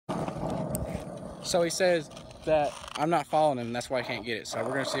So he says that I'm not following him, that's why I can't get it. So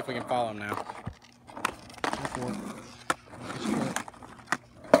we're gonna see if we can follow him now. Go for it.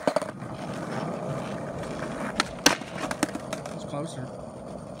 It's closer.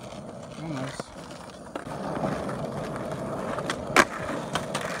 Almost.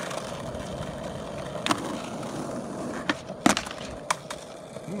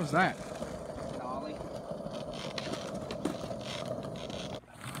 What was that? Dolly.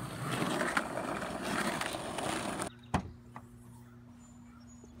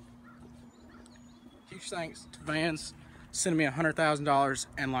 Huge thanks to Vans sending me $100,000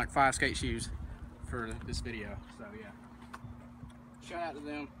 and like 5 skate shoes for this video. So yeah, shout out to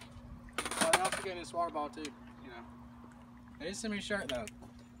them. Oh, they also gave me this water bottle too. You know, they didn't send me a shirt though.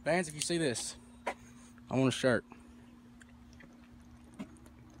 Vans, if you see this, I want a shirt.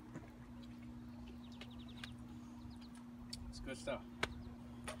 It's good stuff.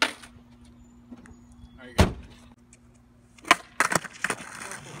 There you go.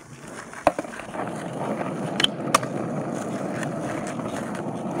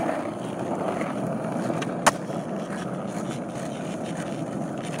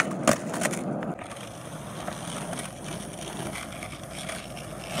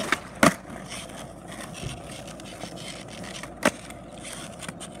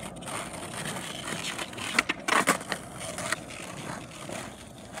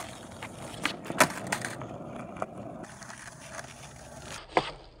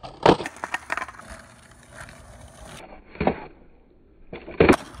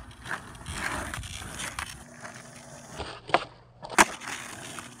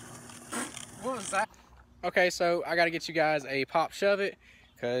 What was that? Okay, so I got to get you guys a Pop Shove It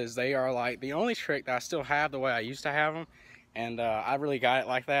because they are like the only trick that I still have the way I used to have them. And I really got it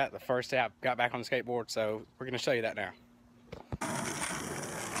like that the first day I got back on the skateboard, so we're going to show you that now.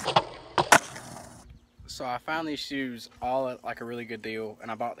 So I found these shoes all at like a really good deal,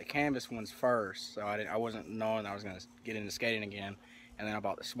 and I bought the canvas ones first, so I wasn't knowing I was going to get into skating again. And then I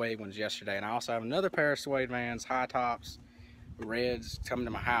bought the suede ones yesterday, and I also have another pair of suede Vans, high tops, reds, coming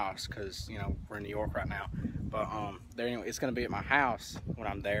to my house because, you know, we're in New York right now. But anyway, it's going to be at my house when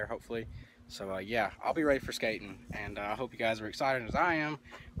I'm there, hopefully. So yeah, I'll be ready for skating, and I hope you guys are excited as I am.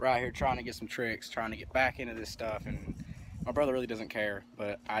 We're out here trying to get some tricks, trying to get back into this stuff, and my brother really doesn't care,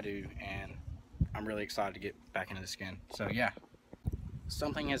 but I do, and I'm really excited to get back into the skin. So yeah,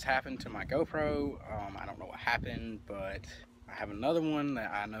 something has happened to my GoPro. I don't know what happened, but I have another one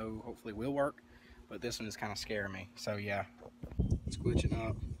that I know hopefully will work, but this one is kind of scaring me. So yeah, it's glitching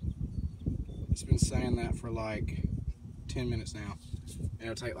up. It's been saying that for like 10 minutes now. And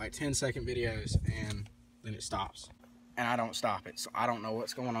it'll take like 10-second videos and then it stops. And I don't stop it, so I don't know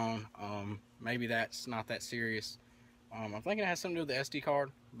what's going on. Maybe that's not that serious. I'm thinking it has something to do with the SD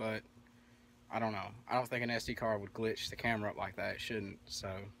card, but I don't know. I don't think an SD card would glitch the camera up like that. It shouldn't. So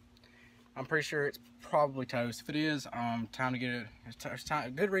I'm pretty sure it's probably toast. If it is, time to get a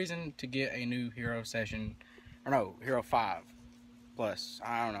good reason to get a new Hero Session, or no, Hero 5 Plus.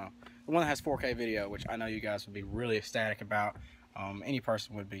 I don't know. The one that has 4K video, which I know you guys would be really ecstatic about. Any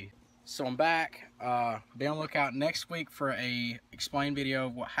person would be. So I'm back. Be on the lookout next week for a explain video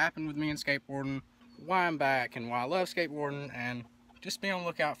of what happened with me in skateboarding, why I'm back, and why I love skateboarding, and just be on the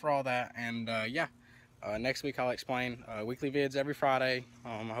lookout for all that. And yeah, next week I'll explain weekly vids every Friday.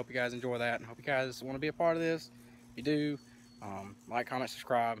 I hope you guys enjoy that, and hope you guys want to be a part of this. If you do, like, comment,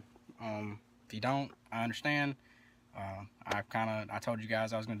 subscribe. If you don't, I understand. I told you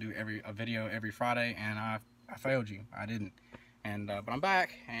guys I was going to do a video every Friday, and I failed you. I didn't. And but I'm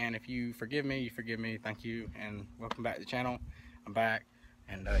back, and if you forgive me, you forgive me. Thank you, and welcome back to the channel. I'm back,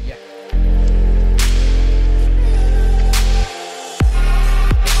 and yeah.